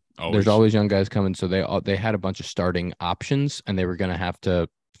 Yeah. There's always young guys coming. So they had a bunch of starting options, and they were going to have to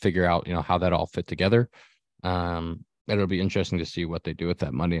figure out, how that all fit together. It'll be interesting to see what they do with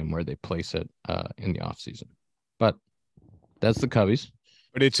that money and where they place it in the offseason. But that's the Cubbies.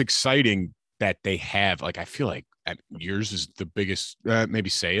 But it's exciting that they have, like, I feel like yours is the biggest,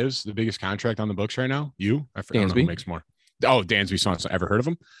 maybe Seiya's the biggest contract on the books right now. I forgot who makes more. Oh, Dansby Swanson. Ever heard of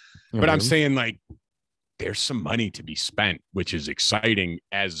him? But I'm saying, like, there's some money to be spent, which is exciting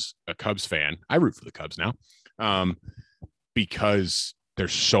as a Cubs fan. I root for the Cubs now because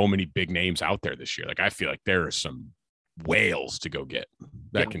there's so many big names out there this year. Like, I feel like there are some whales to go get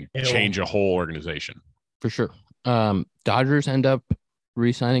that can change a whole organization. For sure. Dodgers end up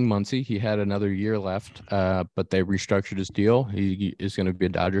re-signing Muncy. He had another year left, but they restructured his deal. He is going to be a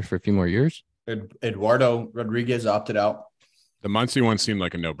Dodger for a few more years. Eduardo Rodriguez opted out. The Muncy one seemed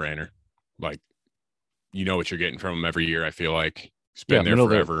like a no-brainer. Like, what you're getting from him every year. I feel like he's been there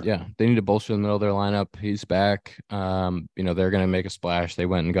forever. They need to bolster the middle of their lineup. He's back. They're going to make a splash. They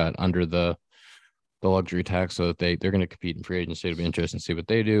went and got under the luxury tax so that they're going to compete in free agency. It'll be interesting to see what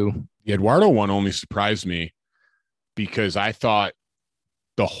they do. The Eduardo one only surprised me because I thought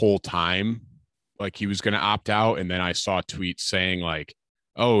the whole time, like, he was going to opt out. And then I saw tweets saying, like,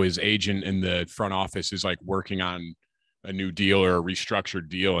 oh, his agent in the front office is, like, working on a new deal or a restructured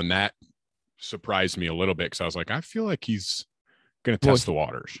deal. And that surprised me a little bit because I was like, I feel like he's going to test the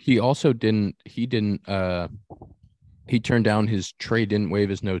waters. He also didn't he turned down his trade, didn't waive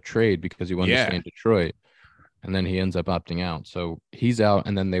his no trade because he wanted to stay in Detroit, and then he ends up opting out. So he's out,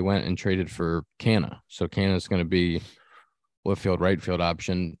 and then they went and traded for Canna. So Canna's going to be left field, right field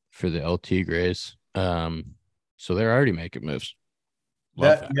option for the LT Grays. So they're already making moves.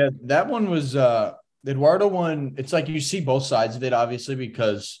 That one was the Eduardo one. It's like you see both sides of it, obviously,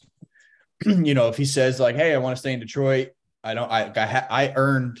 because if he says like, "Hey, I want to stay in Detroit," I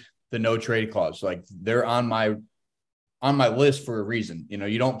earned the no trade clause. Like they're on my list for a reason.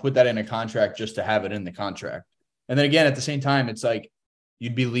 You don't put that in a contract just to have it in the contract. And then again, at the same time, it's like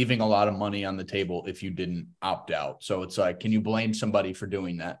you'd be leaving a lot of money on the table if you didn't opt out. So it's like, can you blame somebody for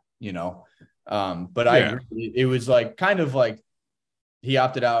doing that? But I agree. It was like kind of like he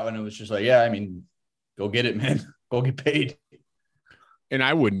opted out, and it was just like, yeah, I mean, go get it, man. Go get paid. And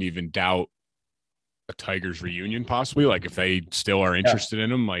I wouldn't even doubt a Tigers reunion possibly. Like if they still are interested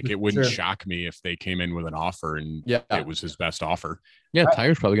in him, like it wouldn't shock me if they came in with an offer and it was his best offer. Yeah,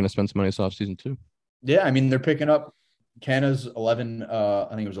 Tigers probably going to spend some money this offseason too. Yeah, I mean, they're picking up Canna's 11, I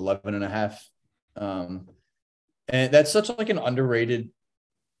think it was 11 and a half. And that's such like an underrated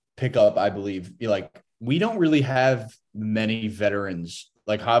pickup, I believe. Like we don't really have many veterans.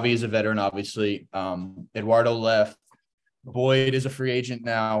 Like Javi is a veteran, obviously. Eduardo left. Boyd is a free agent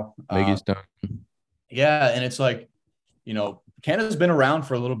now. Miggy's done. Yeah, and it's like, Canada's been around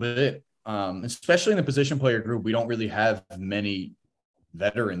for a little bit, especially in the position player group. We don't really have many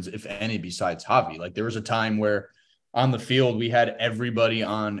veterans, if any, besides Javi. Like there was a time where on the field we had everybody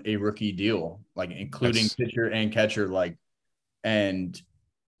on a rookie deal, like including pitcher and catcher. Like, and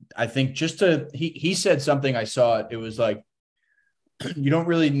I think he said something, I saw it. It was like, you don't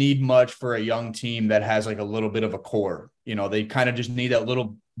really need much for a young team that has like a little bit of a core. They kind of just need that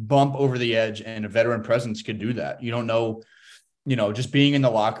little bump over the edge, and a veteran presence could do that. You don't know, just being in the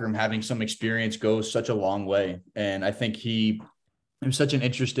locker room, having some experience goes such a long way. And I think it was such an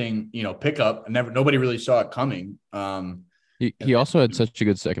interesting, pickup. Nobody really saw it coming. He also had such a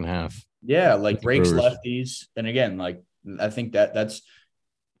good second half. Yeah, like breaks lefties. And again, like I think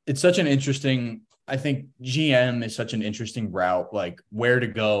it's such an interesting, I think GM is such an interesting route, like where to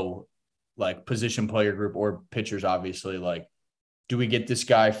go, like position player group or pitchers, obviously. Like, do we get this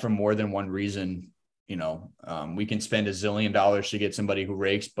guy for more than one reason? We can spend $1 zillion to get somebody who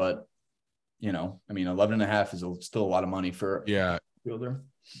rakes, but, I mean, 11 and a half is still a lot of money for a fielder.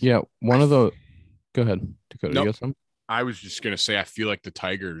 Yeah. Go ahead, Dakota. You got something? I was just going to say, I feel like the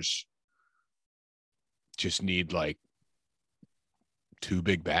Tigers just need like 2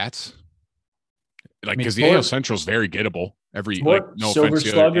 big bats. Like, because the AL Central is very gettable. Silver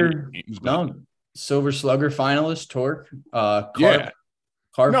Slugger, Silver Slugger finalist, Torque.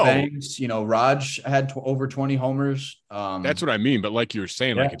 Carp Banks, Raj had over 20 homers. That's what I mean. But like you were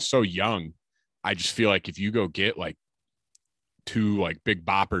saying, like it's so young. I just feel like if you go get like 2 like big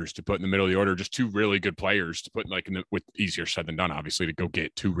boppers to put in the middle of the order, just 2 really good players to put like with easier said than done, obviously, to go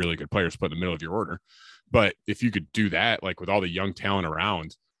get 2 really good players to put in the middle of your order. But if you could do that, like with all the young talent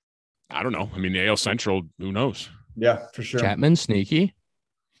around, I don't know. I mean, the AL Central, who knows? Yeah, for sure. Chapman, sneaky.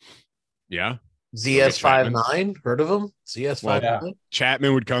 Yeah. ZS59, heard of him? ZS59.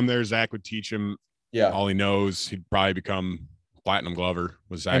 Chapman would come there. Zach would teach him. Yeah. All he knows, he'd probably become platinum glover.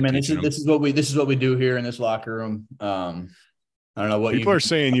 Was Zach? Hey man, this is what we do here in this locker room. I don't know what people are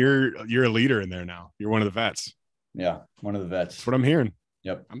saying. You're a leader in there now. You're one of the vets. Yeah, one of the vets. That's what I'm hearing.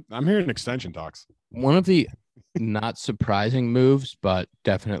 Yep, I'm hearing extension talks. One of the not surprising moves, but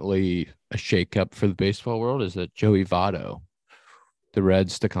definitely a shakeup for the baseball world is that Joey Votto. The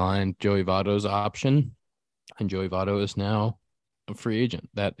Reds declined Joey Votto's option, and Joey Votto is now a free agent.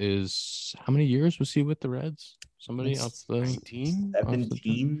 That is, how many years was he with the Reds? Somebody else? 17? I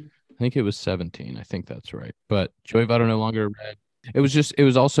think it was 17. I think that's right. But Joey Votto no longer a Red. It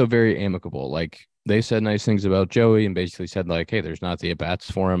was also very amicable. Like they said nice things about Joey and basically said like, hey, there's not the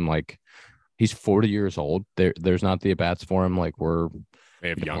at-bats for him. Like he's 40 years old. There's not the at-bats for him. Like they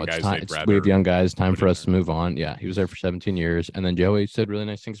have young guys. We have young guys. Time for us to move on. Yeah, he was there for 17 years, and then Joey said really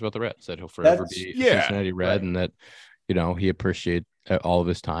nice things about the Reds. Said he'll forever be a Cincinnati Red, right. And that he appreciated all of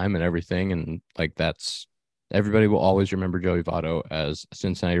his time and everything, and like that's everybody will always remember Joey Votto as a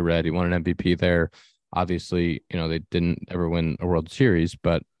Cincinnati Red. He won an MVP there. Obviously, they didn't ever win a World Series,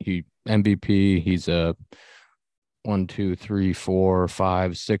 but he MVP. He's a 1, 2, 3, 4,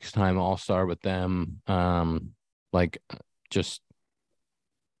 5, 6-time All-Star with them. Just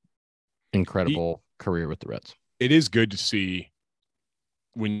incredible career with the Reds. It is good to see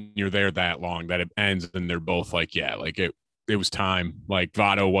when you're there that long that it ends and they're both like, yeah, like it was time. Like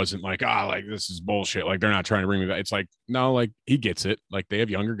Votto wasn't like, like this is bullshit. Like they're not trying to bring me back. It's like, no, like he gets it. Like they have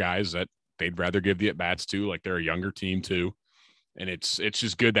younger guys that they'd rather give the at-bats to. Like they're a younger team too. And it's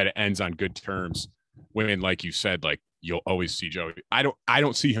just good that it ends on good terms when, like you said, like you'll always see Joey. I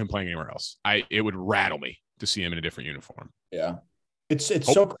don't see him playing anywhere else. It would rattle me to see him in a different uniform. Yeah. It's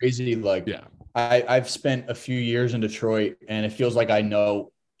so crazy. Like, I've spent a few years in Detroit, and it feels like I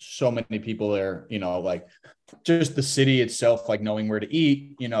know so many people there, like just the city itself, like knowing where to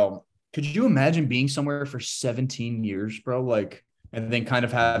eat, could you imagine being somewhere for 17 years, bro? Like, and then kind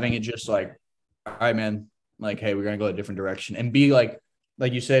of having it just like, all right, man, like, hey, we're going to go a different direction and be like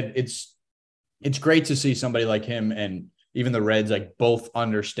you said, it's great to see somebody like him and even the Reds, like both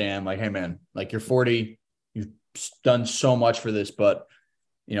understand like, hey man, like you're 40, you've done so much for this, but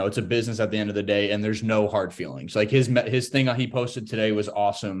it's a business at the end of the day, and there's no hard feelings. Like his thing he posted today was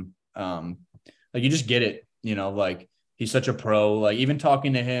awesome. Like you just get it, like he's such a pro. Like even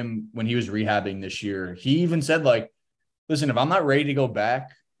talking to him when he was rehabbing this year, he even said like, listen, if I'm not ready to go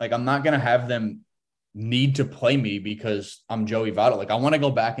back, like I'm not going to have them need to play me because I'm Joey Votto. Like I want to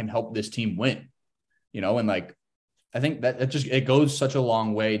go back and help this team win, and like, I think that it goes such a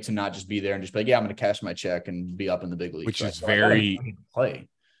long way to not just be there and just be like, yeah, I'm going to cash my check and be up in the big leagues. Which is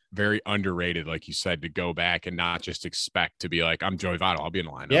very underrated, like you said, to go back and not just expect to be like, I'm Joey Votto, I'll be in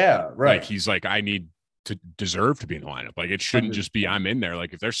the lineup. Yeah, right. Like he's like, I need to deserve to be in the lineup. Like it shouldn't 100%. Just be I'm in there.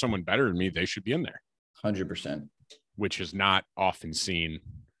 Like if there's someone better than me, they should be in there. 100%. Which is not often seen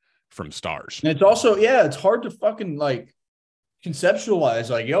from stars. And it's also, it's hard to fucking like conceptualize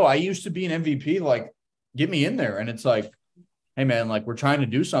like, yo, I used to be an MVP, like get me in there. And it's like, hey man, like we're trying to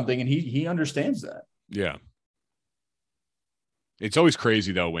do something, and he understands that. Yeah. It's always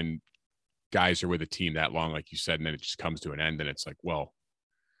crazy though when guys are with a team that long, like you said, and then it just comes to an end, and it's like, well,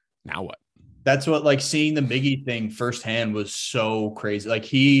 now what? That's what, like, seeing the Miggy thing firsthand was so crazy. Like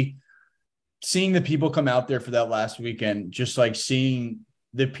seeing the people come out there for that last weekend, just like seeing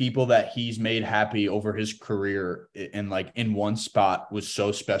the people that he's made happy over his career and like in one spot was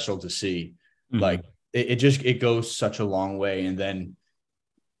so special to see. Mm-hmm. Like it goes such a long way. And then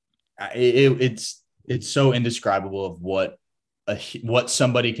it's so indescribable of what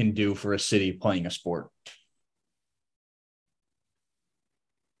somebody can do for a city playing a sport.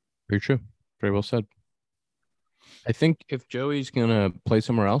 Very true. Very well said. I think if Joey's going to play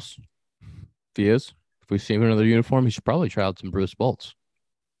somewhere else, if we see him in another uniform, he should probably try out some Bruce Bolts.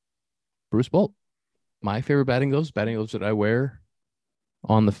 Bruce Bolt, my favorite batting gloves that I wear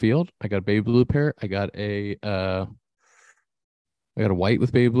on the field. I got a baby blue pair. I got a white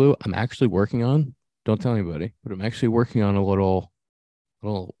with baby blue. I'm actually working on, don't tell anybody, but I'm actually working on a little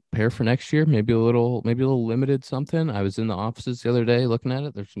pair for next year. Maybe a little limited something. I was in the offices the other day looking at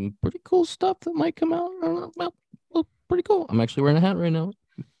it. There's some pretty cool stuff that might come out. I don't know, well, pretty cool. I'm actually wearing a hat right now.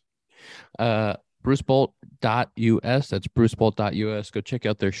 BruceBolt.us. That's BruceBolt.us. Go check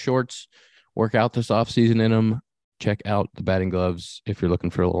out their shorts. Work out this offseason in them. Check out the batting gloves if you're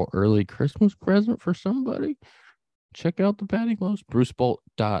looking for a little early Christmas present for somebody. Check out the batting gloves.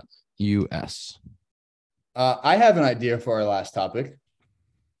 BruceBolt.us. I have an idea for our last topic.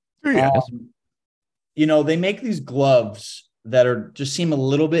 Yes. They make these gloves that just seem a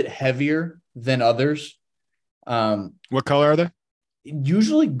little bit heavier than others. What color are they?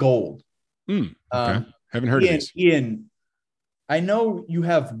 Usually gold. Okay. Haven't heard of these. Ian, I know you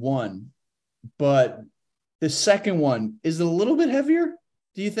have one, but the second one is a little bit heavier.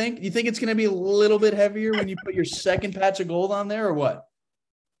 Do you think? You think it's going to be a little bit heavier when you put your second patch of gold on there, or what?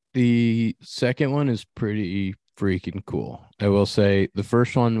 The second one is pretty freaking cool. I will say the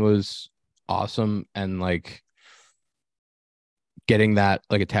first one was awesome, and like getting that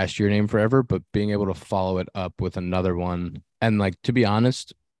like attached to your name forever, but being able to follow it up with another one. And like, to be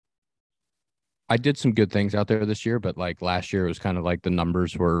honest, I did some good things out there this year, but like last year it was kind of like the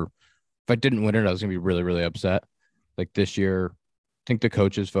numbers were, if I didn't win it, I was gonna be really, really upset. Like this year, I think the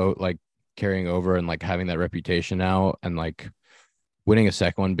coaches vote like carrying over and like having that reputation now, and like winning a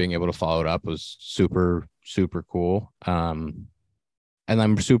second one, being able to follow it up was super, super cool. And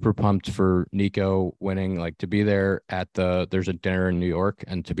I'm super pumped for Nico winning, like to be there at there's a dinner in New York,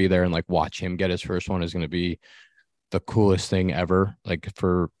 and to be there and like watch him get his first one is going to be the coolest thing ever. Like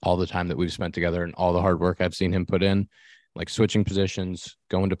for all the time that we've spent together and all the hard work I've seen him put in, like switching positions,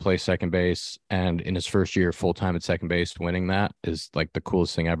 going to play second base, and in his first year full-time at second base, winning that is like the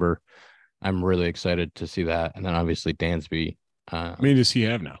coolest thing ever. I'm really excited to see that. And then obviously Dansby. How many does he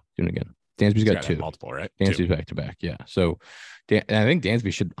have now? Doing again. Dansby's got two. Multiple, right? Dansby's back to back. Yeah. So and I think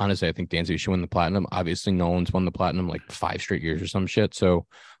Dansby should win the platinum. Obviously, Nolan's won the platinum like 5 straight years or some shit. So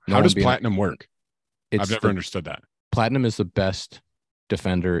how does platinum work? I've never understood that. Platinum is the best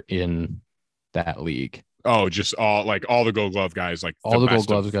defender in that league. Oh, just all the Gold Glove guys, like all the Gold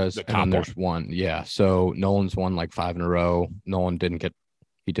Gloves guys, and then there's one. Yeah. So Nolan's won like 5 in a row. Nolan didn't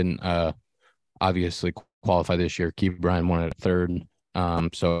obviously qualify this year. Keith Bryan won it at third.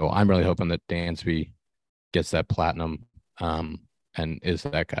 So I'm really hoping that Dansby gets that platinum and is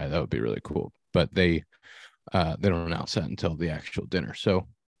that guy. That would be really cool. but they don't announce that until the actual dinner. So,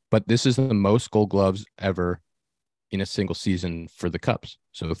 but this is the most Gold Gloves ever in a single season for the Cubs.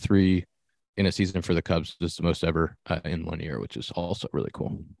 So 3 in a season for the Cubs is the most ever in 1 year, which is also really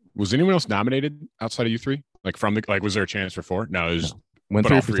cool. Was anyone else nominated outside of you 3? Like was there a chance for 4? No, it was. Went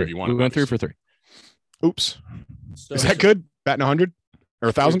 3 for 3. We went 3 for 3. Oops. Is that good? Batting 100 or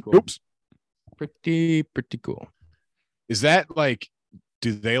 1,000? Cool. Oops. Pretty cool. Is that like?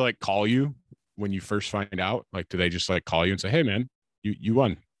 Do they like call you when you first find out? Like, do they just like call you and say, "Hey, man, you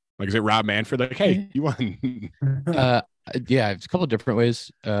won"? Like, is it Rob Manfred? Like, "Hey, you won." Yeah, it's a couple of different ways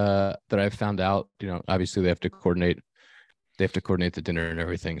that I've found out. Obviously they have to coordinate the dinner and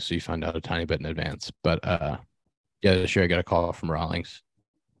everything, so you find out a tiny bit in advance. But yeah, this year I got a call from Rawlings.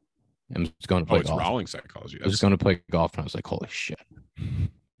 I'm just going to play golf. Rawlings that calls you. I was going to play golf, and I was like, "Holy shit!"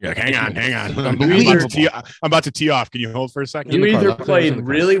 Yeah, like, hang on. I'm about to tee off. Can you hold for a second? You either played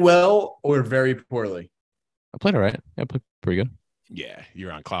really well or very poorly. I played all right. Yeah, I played pretty good. Yeah,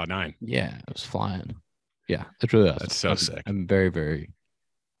 you're on cloud 9. Yeah, I was flying. Yeah, that's really awesome. That's so sick. I'm very, very,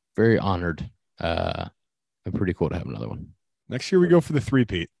 very honored. I'm pretty cool to have another one. Next year we go for the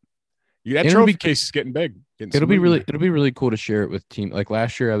 3-peat. That trophy case is getting big. It'll be really cool to share it with team. Like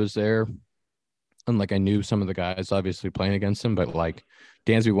last year I was there, and like I knew some of the guys obviously playing against them, but like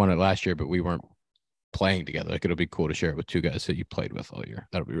Dansby won it last year, but we weren't playing together. Like it'll be cool to share it with 2 guys that you played with all year.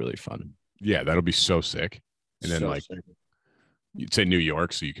 That'll be really fun. Yeah, that'll be so sick. And then you'd say New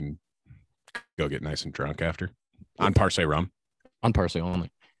York, so you can go get nice and drunk after on Parsley rum. On Parsley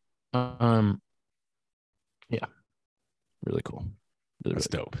only. Yeah, really cool. That's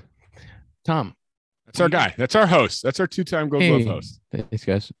dope. Tom, that's our guy. That's our host. That's our 2-time Gold Glove host. Thanks,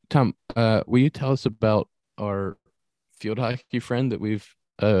 guys. Tom, will you tell us about our field hockey friend that we've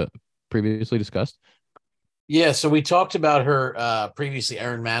previously discussed? Yeah, so we talked about her previously,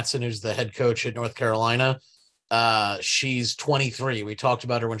 Erin Matson, who's the head coach at North Carolina. She's 23. We talked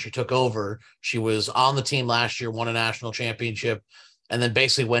about her when she took over. She was on the team last year, won a national championship, and then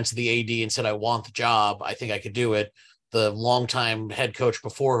basically went to the AD and said, "I want the job. I think I could do it." The longtime head coach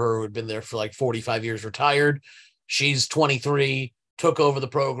before her, who had been there for like 45 years, retired. She's 23, took over the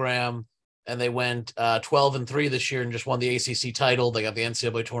program, and they went 12-3 this year and just won the ACC title. They got the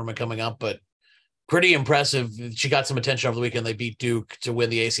NCAA tournament coming up, but pretty impressive. She got some attention over the weekend. They beat Duke to win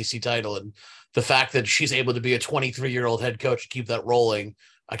the ACC title. And the fact that she's able to be a 23-year-old head coach and keep that rolling,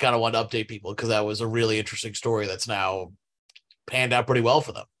 I kind of want to update people because that was a really interesting story that's now panned out pretty well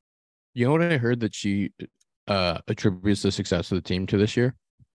for them. You know what I heard that she attributes the success of the team to this year?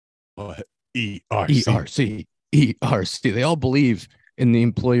 ERC. They all believe in the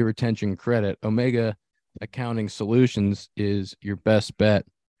employee retention credit. Omega Accounting Solutions is your best bet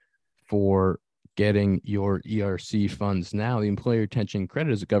for getting your ERC funds now. The employee retention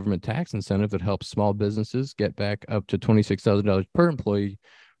credit is a government tax incentive that helps small businesses get back up to $26,000 per employee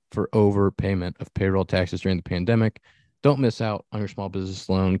for overpayment of payroll taxes during the pandemic. Don't miss out on your small business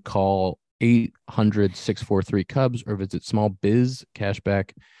loan. Call 800-643-CUBS or visit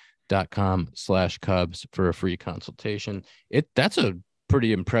smallbizcashback.com/Cubs for a free consultation. That's a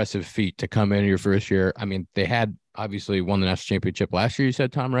pretty impressive feat to come in your first year. I mean, they had obviously won the national championship last year, you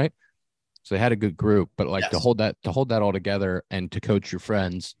said, Tom, right? So they had a good group, but like yes. to hold that all together and to coach your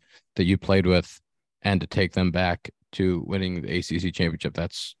friends that you played with and to take them back to winning the ACC championship,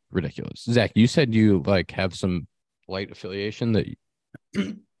 that's ridiculous. Zach, you said you like have some light affiliation that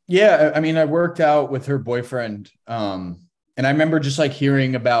Yeah, I mean, I worked out with her boyfriend, and I remember just like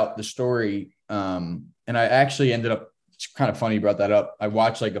hearing about the story, and I actually ended up, it's kind of funny you brought that up. I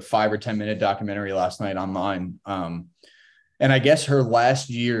watched like a 5 or 10 minute documentary last night online, and I guess her last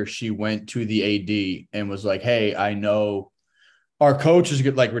year she went to the AD and was like, "Hey, I know our coach is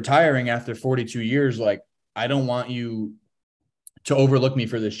like retiring after 42 years. Like, I don't want you to overlook me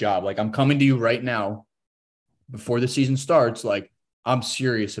for this job. Like, I'm coming to you right now before the season starts. Like, I'm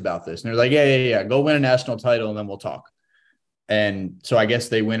serious about this." And they're like, yeah. Go win a national title and then we'll talk. And so I guess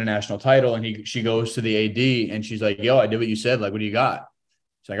they win a national title and she goes to the AD and she's like, "Yo, I did what you said. Like, what do you got?"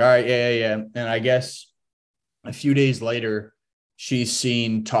 She's like, "All right, yeah. And I guess a few days later, she's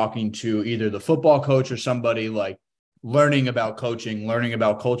seen talking to either the football coach or somebody, like learning about coaching, learning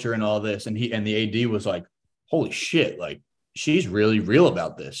about culture and all this. And the AD was like, "Holy shit. Like, she's really real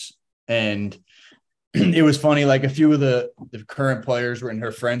about this." And it was funny. Like a few of the current players and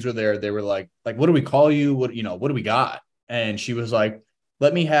her friends were there. They were like, "What do we call you? What do we got?" And she was like,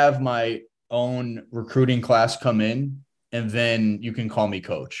 "Let me have my own recruiting class come in and then you can call me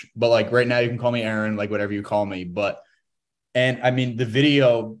coach. But like right now you can call me Aaron, like whatever you call me." And I mean, the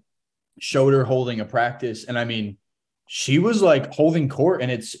video showed her holding a practice. And I mean, she was like holding court,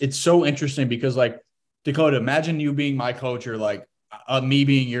 and it's so interesting because like Dakota, imagine you being my coach or like me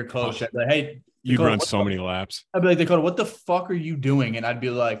being your coach. I'd be like, hey, you'd run so many laps. I'd be like, Dakota, what the fuck are you doing? And I'd be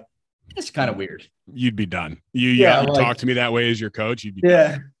like, it's kind of weird. You'd be done. You talk to me that way as your coach. You'd be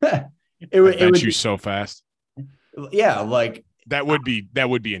done. it would you so fast. Yeah, like that would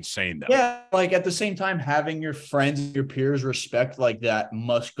be insane though. Yeah, like at the same time, having your friends and your peers respect like that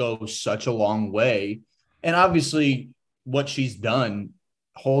must go such a long way. And obviously, what she's done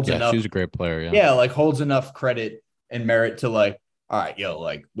holds enough. She's a great player. Yeah, like holds enough credit and merit to like, all right,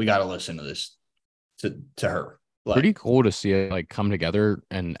 like we got to listen to this to her. Like, pretty cool to see it like come together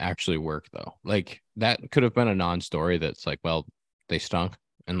and actually work though. Like that could have been a non-story that's like, well, they stunk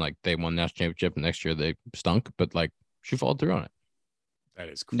and like they won the national championship and next year they stunk, but like she followed through on it. That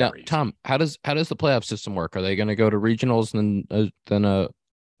is crazy. Now, Tom, how does the playoff system work? Are they going to go to regionals and then how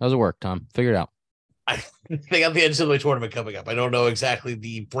does it work, Tom? Figure it out. They got the NCAA tournament coming up. I don't know exactly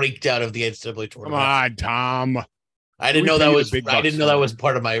the breakdown of the NCAA tournament. Come on, Tom. I didn't know that was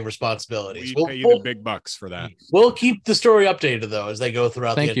part of my responsibilities. We pay you the big bucks for that. We'll keep the story updated though as they go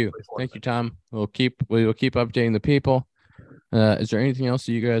throughout. Thank you, Tom. We'll keep updating the people. Is there anything else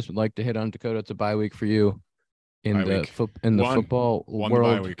that you guys would like to hit on, Dakota? It's a bye week for you in the football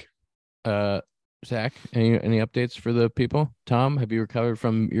world. Bye week. Zach, any updates for the people? Tom, have you recovered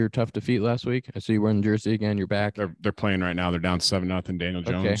from your tough defeat last week? I see you wearing jersey again. You're back. They're playing right now. They're down 7-0. Daniel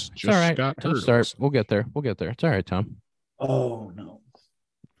Jones just all right. Got hurt. Start. We'll get there. It's all right, Tom. Oh no.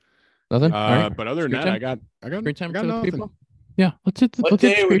 Nothing. But other than that, I got screen time for nothing. the people. Yeah, What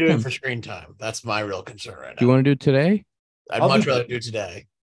day are we doing for screen time? That's my real concern right now. Do you want to do it today? I'd much rather do it today.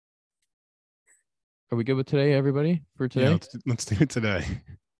 Are we good with today, everybody? For today, yeah, let's do it today.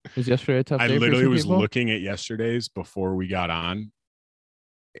 Was yesterday a tough day? I literally was looking at yesterday's before we got on,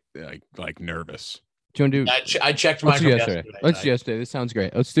 like nervous. Do you want to do? I checked mine from yesterday. Let's do yesterday. This sounds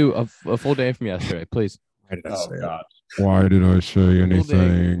great. Let's do a full day from yesterday, please. Why did I say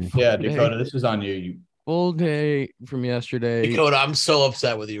anything? Yeah, Dakota, this is on you. Full day from yesterday. Dakota, I'm so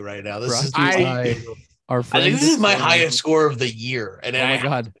upset with you right now. I think this is my highest score of the year. And oh my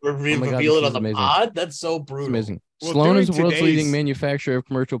God. Reveal it on the pod. That's so brutal. It's amazing. Well, Sloan is the world's leading manufacturer of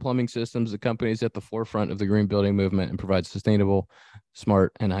commercial plumbing systems. The company is at the forefront of the green building movement and provides sustainable,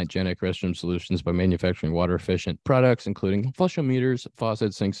 smart, and hygienic restroom solutions by manufacturing water-efficient products, including flushable meters,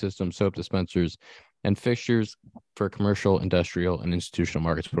 faucets, sink systems, soap dispensers, and fixtures for commercial, industrial, and institutional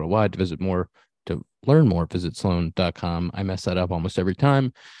markets worldwide. To learn more, visit sloan.com. I mess that up almost every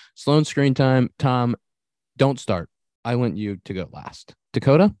time. Sloan screen time. Tom, don't start. I want you to go last.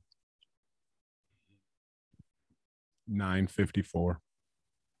 Dakota? 9:54.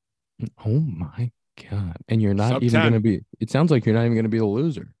 Oh my God. And you're not even going to be, it sounds like you're not even going to be the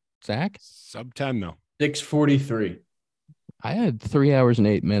loser. Zach? Sub 10 though. 6:43. I had 3 hours and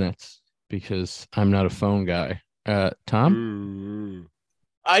 8 minutes because I'm not a phone guy. Tom?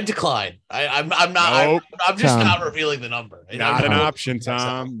 I decline. I'm not. Nope. I'm just Tom, not revealing the number. Not an option,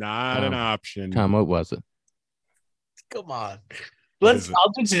 Tom. Not an option. Tom, what was it? Come on.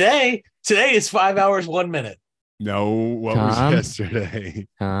 I'll do today. Today is 5 hours, 1 minute. No, what was yesterday?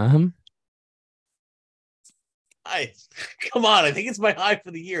 Tom? Come on. I think it's my high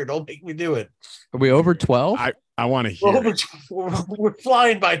for the year. Don't make me do it. Are we over 12? I want to hear. We're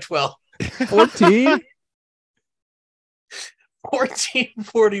flying by 12. 14?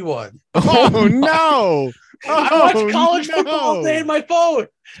 14:41. Oh no! I watched college football all day on my phone.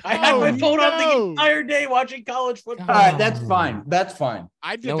 I had my phone on the entire day watching college football. All right, that's fine. That's fine.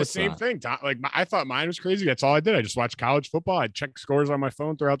 I did the same thing. Like I thought mine was crazy. That's all I did. I just watched college football. I checked scores on my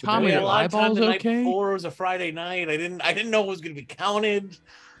phone throughout the day. A lot of times the night before it was a Friday night. I didn't know it was going to be counted.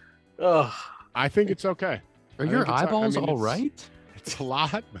 Ugh. I think it's okay. Are your eyeballs all right? It's a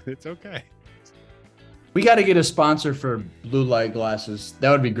lot, but it's okay. We got to get a sponsor for blue light glasses.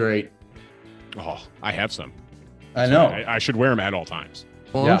 That would be great. Oh, I have some. I know. I should wear them at all times.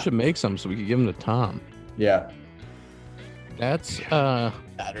 Well, I should make some so we could give them to Tom. Yeah. That's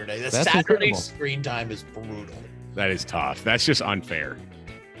Saturday. Saturday screen time is brutal. That is tough. That's just unfair.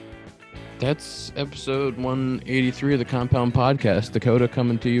 That's episode 183 of the Compound Podcast. Dakota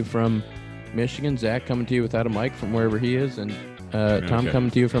coming to you from Michigan. Zach coming to you without a mic from wherever he is. And Tom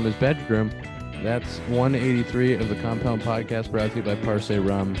coming to you from his bedroom. That's 183 of the Compound Podcast, brought to you by Parse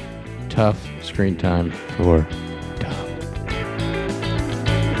Rum. Tough screen time for